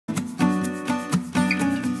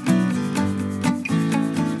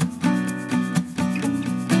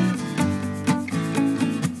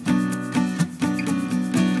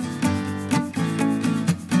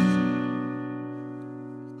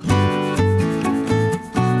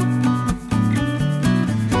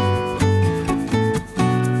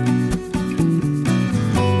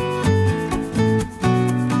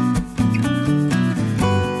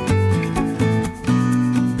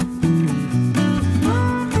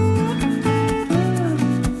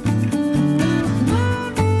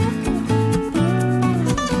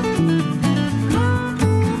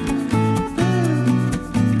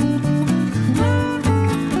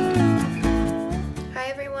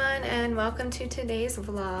to today's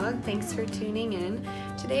vlog. Thanks for tuning in.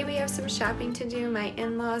 Today we have some shopping to do. My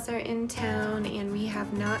in-laws are in town and we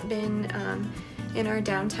have not been in our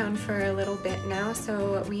downtown for a little bit now,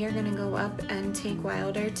 so we are gonna go up and take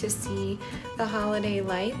Wilder to see the holiday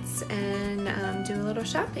lights and do a little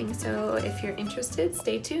shopping. So if you're interested,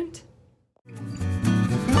 stay tuned.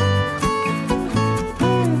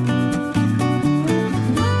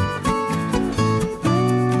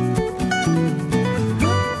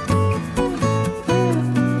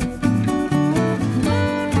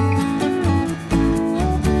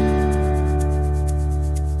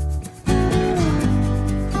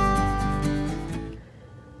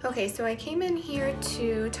 Okay, so I came in here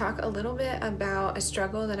to talk a little bit about a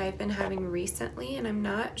struggle that I've been having recently, and I'm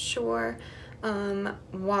not sure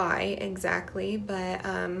why exactly, but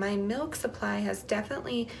my milk supply has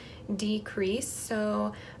definitely decreased.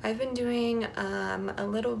 So I've been doing a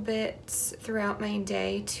little bit throughout my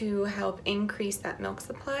day to help increase that milk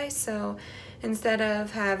supply. So instead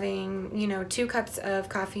of having, 2 cups of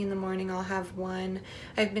coffee in the morning, I'll have 1.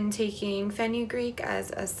 I've been taking fenugreek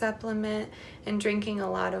as a supplement and drinking a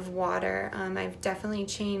lot of water. I've definitely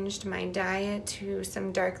changed my diet to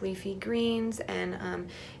some dark leafy greens, and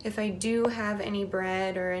if I do have any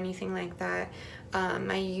bread or anything like that,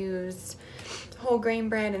 I use whole grain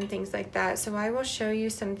bread and things like that. So I will show you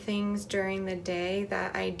some things during the day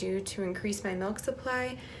that I do to increase my milk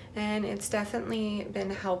supply, and it's definitely been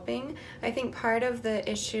helping. I think part of the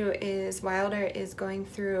issue is Wilder is going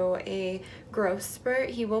through a growth spurt.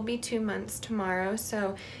 He will be 2 months tomorrow,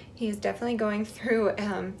 so he's definitely going through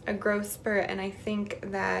a growth spurt, and I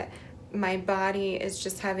think that my body is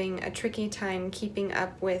just having a tricky time keeping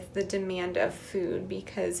up with the demand of food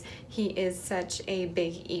because he is such a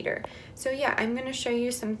big eater. So yeah, I'm going to show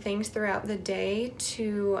you some things throughout the day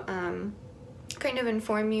to kind of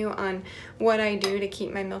inform you on what I do to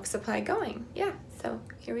keep my milk supply going. Yeah, so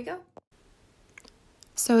here we go.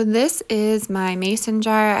 So this is my mason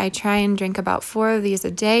jar. I try and drink about 4 of these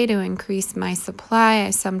a day to increase my supply.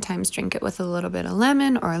 I sometimes drink it with a little bit of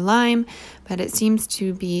lemon or lime, but it seems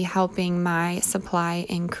to be helping my supply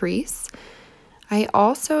increase. I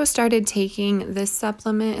also started taking this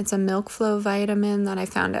supplement. It's a milk flow vitamin that I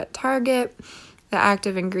found at Target, the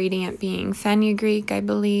active ingredient being fenugreek, I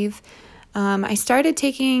believe. I started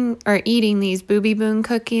taking or eating these Booby Boon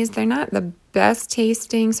cookies. They're not the best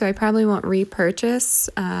tasting, so I probably won't repurchase,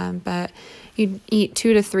 but you eat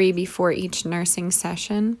 2 to 3 before each nursing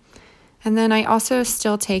session. And then I also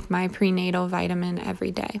still take my prenatal vitamin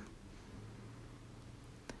every day.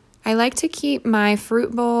 I like to keep my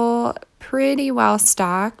fruit bowl pretty well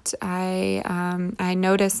stocked. I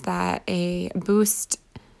noticed that a boost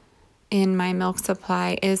in my milk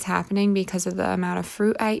supply is happening because of the amount of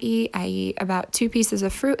fruit I eat. I eat about 2 pieces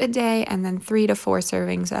of fruit a day and then 3 to 4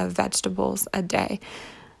 servings of vegetables a day.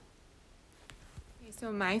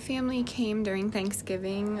 So my family came during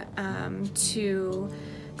Thanksgiving to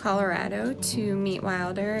Colorado to meet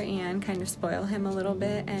Wilder and kind of spoil him a little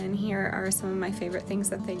bit, and here are some of my favorite things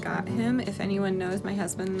that they got him. If anyone knows, my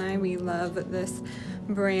husband and I, we love this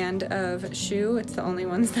brand of shoe. It's the only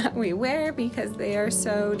ones that we wear because they are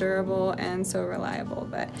so durable and so reliable.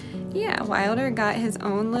 But yeah, Wilder got his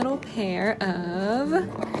own little pair of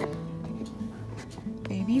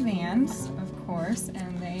baby Vans, of course,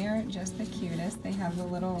 and they are just the cutest. They have the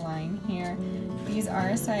little line here. These are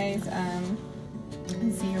a size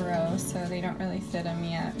 0, so they don't really fit him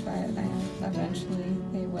yet, but eventually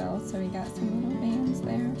they will. So we got some little Vans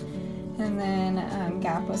there. And then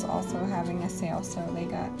Gap was also having a sale, so they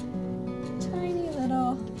got tiny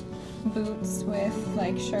little boots with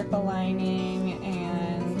like Sherpa lining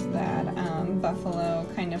and that buffalo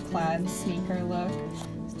kind of plaid sneaker look.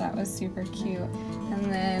 So that was super cute. And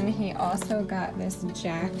then he also got this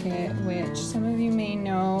jacket, which some of you may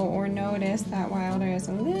know or notice that Wilder is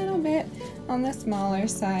a little bit on the smaller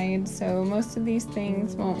side, so most of these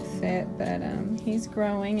things won't fit, but he's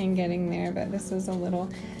growing and getting there. But this is a little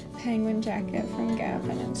penguin jacket from Gap,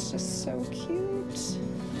 and it's just so cute.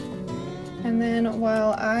 And then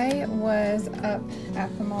while I was up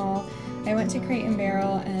at the mall, I went to Crate and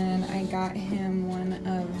Barrel and I got him one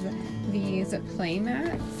of these play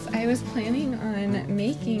mats. I was planning on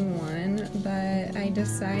making one, but I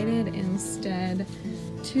decided instead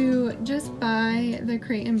to just buy the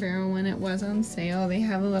Crate and Barrel when it was on sale. They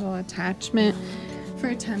have a little attachment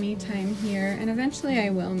for tummy time here, and eventually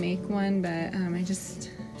I will make one, but I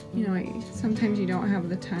just, sometimes you don't have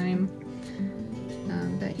the time.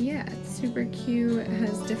 But yeah, it's super cute. It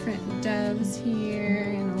has different doves here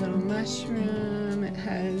and a little mushroom. It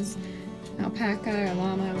has alpaca or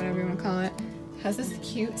llama, whatever you want to call it. It has this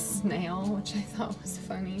cute snail, which I thought was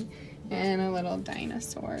funny. and a little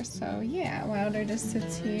dinosaur. So yeah, Wilder just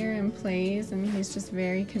sits here and plays, and he's just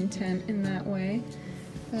very content in that way.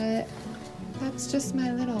 But that's just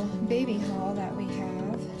my little baby haul that we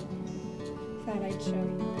have. Thought I'd show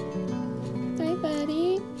you. Hi,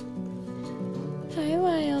 buddy. Hi,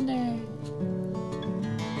 Wilder.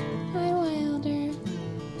 Hi, Wilder.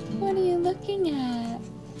 What are you looking at?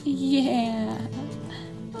 Yeah.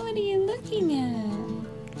 What are you looking at?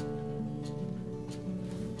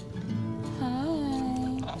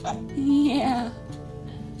 Hi. Yeah.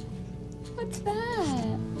 What's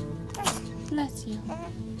that? Bless you.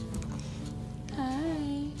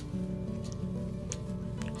 Hi.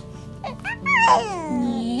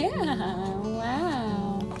 Yeah.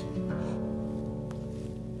 Wow.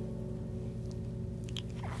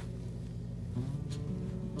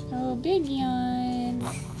 Oh, big yawn.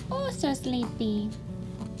 Oh, so sleepy.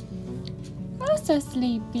 Oh, so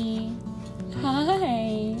sleepy.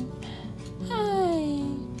 Hi. Hi.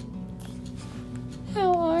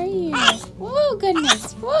 How are you? Whoa,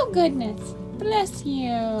 goodness. Whoa, goodness. Bless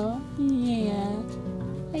you. Yeah.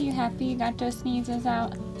 Are you happy you got those sneezes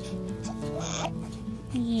out?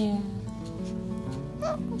 Yeah.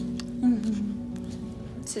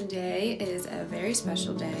 Today is a very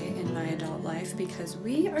special day in my adult life because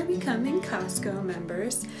we are becoming Costco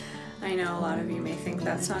members. I know a lot of you may think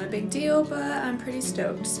that's not a big deal, but I'm pretty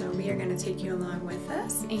stoked. So we are going to take you along with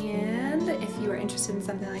us, and if you are interested in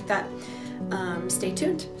something like that, stay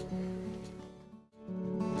tuned.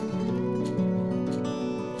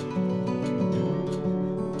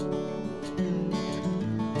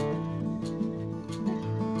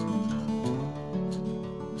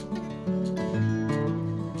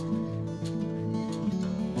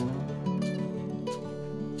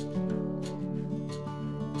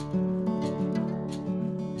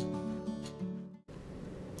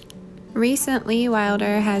 Recently,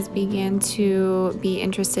 Wilder has begun to be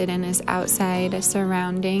interested in his outside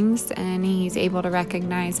surroundings, and he's able to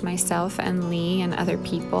recognize myself and Lee and other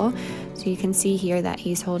people. So you can see here that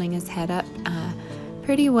he's holding his head up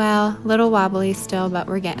pretty well. A little wobbly still, but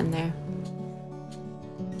we're getting there.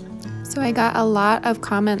 So I got a lot of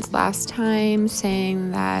comments last time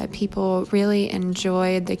saying that people really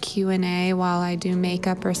enjoyed the Q&A while I do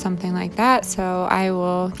makeup or something like that, so I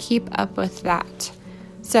will keep up with that.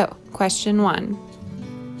 So, question 1.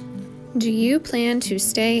 Do you plan to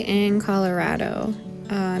stay in Colorado?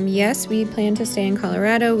 Yes, we plan to stay in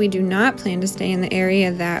Colorado. We do not plan to stay in the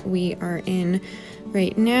area that we are in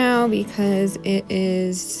right now because it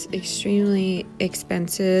is extremely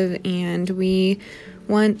expensive, and we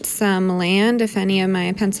want some land. If any of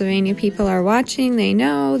my Pennsylvania people are watching, they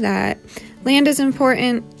know that land is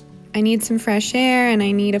important. I need some fresh air, and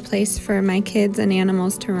I need a place for my kids and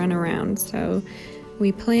animals to run around. So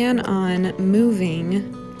we plan on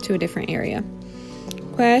moving to a different area.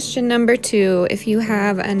 Question number 2, if you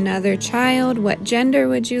have another child, what gender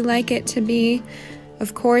would you like it to be?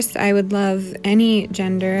 Of course, I would love any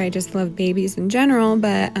gender. I just love babies in general,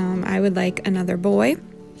 but I would like another boy.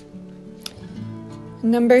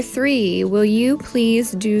 Number 3, will you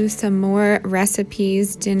please do some more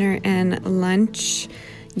recipes, dinner and lunch?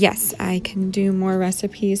 Yes, I can do more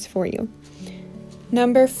recipes for you.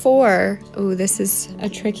 Number 4, oh, this is a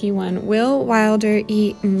tricky one. Will Wilder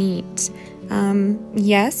eat meat?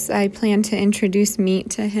 Yes, I plan to introduce meat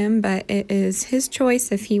to him, but it is his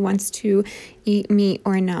choice if he wants to eat meat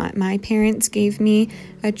or not. My parents gave me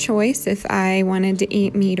a choice if I wanted to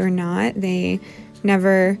eat meat or not. They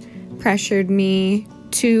never pressured me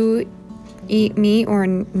to eat meat or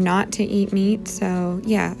not to eat meat. So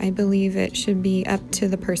yeah, I believe it should be up to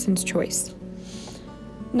the person's choice.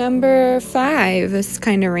 Number 5, this is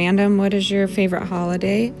kind of random. What is your favorite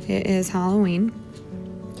holiday? It is Halloween.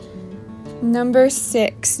 Number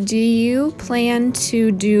 6, do you plan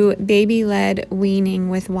to do baby-led weaning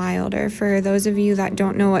with Wilder? For those of you that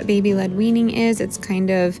don't know what baby-led weaning is, it's kind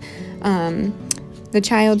of the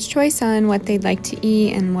child's choice on what they'd like to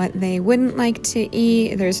eat and what they wouldn't like to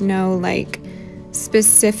eat. There's no like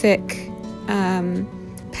specific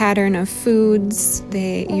pattern of foods.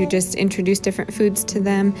 You just introduce different foods to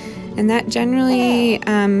them, and that generally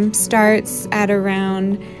starts at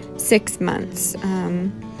around 6 months.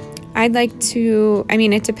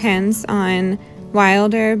 It depends on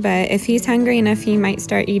Wilder, but if he's hungry enough, he might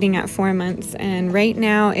start eating at 4 months, and right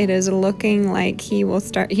now it is looking like he will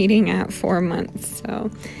start eating at 4 months. So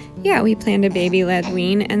yeah, we plan to baby-led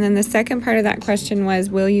wean. And then the second part of that question was,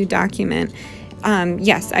 will you document?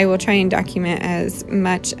 Yes, I will try and document as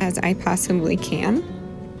much as I possibly can.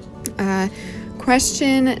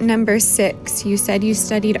 Question number 6. You said you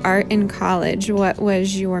studied art in college. What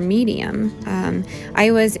was your medium? I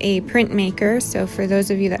was a printmaker, so for those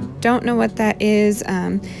of you that don't know what that is,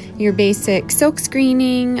 your basic silk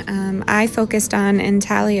screening. I focused on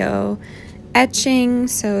intaglio etching,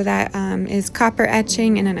 so that is copper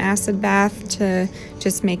etching in an acid bath to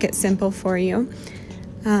just make it simple for you.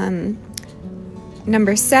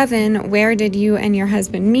 Number 7, where did you and your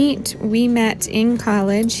husband meet? We met in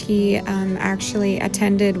college. He actually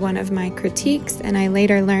attended one of my critiques, and I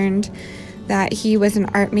later learned that he was an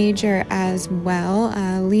art major as well.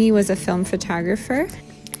 Lee was a film photographer.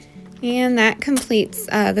 And that completes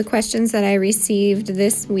the questions that I received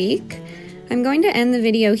this week. I'm going to end the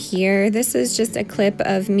video here. This is just a clip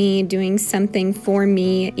of me doing something for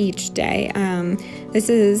me each day. This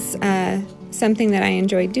is something that I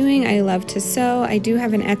enjoy doing. I love to sew. I do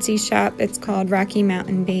have an Etsy shop. It's called Rocky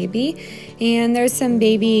Mountain Baby. And there's some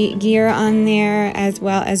baby gear on there, as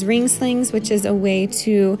well as ring slings, which is a way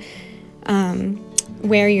to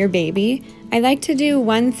wear your baby. I like to do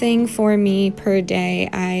one thing for me per day.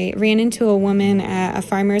 I ran into a woman at a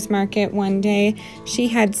farmer's market one day. She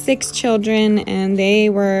had 6 children and they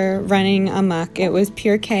were running amok. It was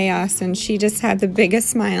pure chaos, and she just had the biggest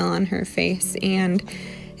smile on her face, and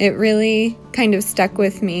it really kind of stuck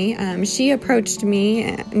with me. She approached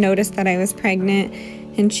me, noticed that I was pregnant,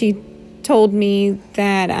 and she told me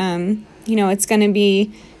that, you know, it's going to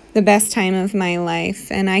be the best time of my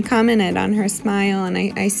life. And I commented on her smile, and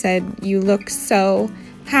I said, "You look so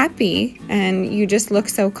happy, and you just look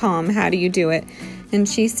so calm. How do you do it?" And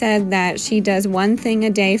she said that she does one thing a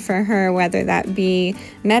day for her, whether that be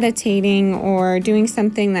meditating or doing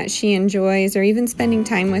something that she enjoys, or even spending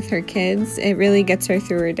time with her kids. It really gets her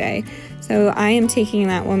through her day. So I am taking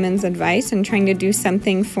that woman's advice and trying to do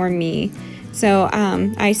something for me. So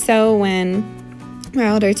I sew when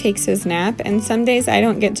Wilder takes his nap, and some days I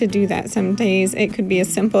don't get to do that. Some days it could be as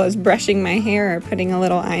simple as brushing my hair or putting a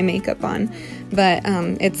little eye makeup on. But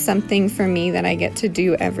it's something for me that I get to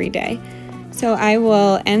do every day. So I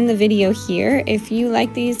will end the video here. If you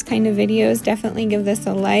like these kind of videos, definitely give this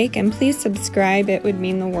a like, and please subscribe. It would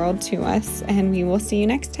mean the world to us, and we will see you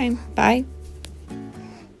next time. Bye.